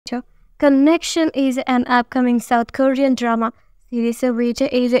Connection is an upcoming South Korean drama series which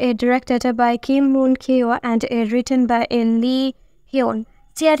is directed by Kim Moon-kyo and written by Lee Hyun,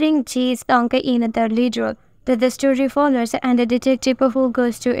 starring Ji Sung in the lead role. The story follows a detective who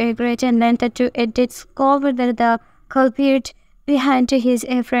goes to a great length to discover the culprit behind his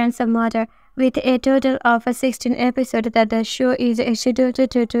friend's murder. With a total of 16 episodes, the show is scheduled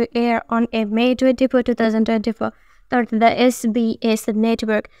to air on May 24, 2024. On the SBS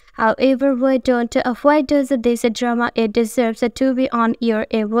network. However, why does this drama it deserves to be on your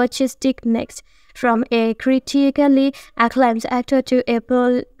watch stick next? From a critically acclaimed actor to a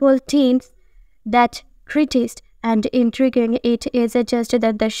potent that criticized and intriguing, it is just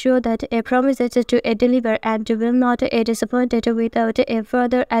that the show that promises to deliver and will not disappoint without a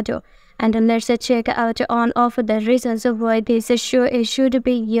further ado. And let's check out one of the reasons why this show should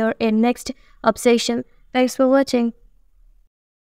be your next obsession. Thanks for watching.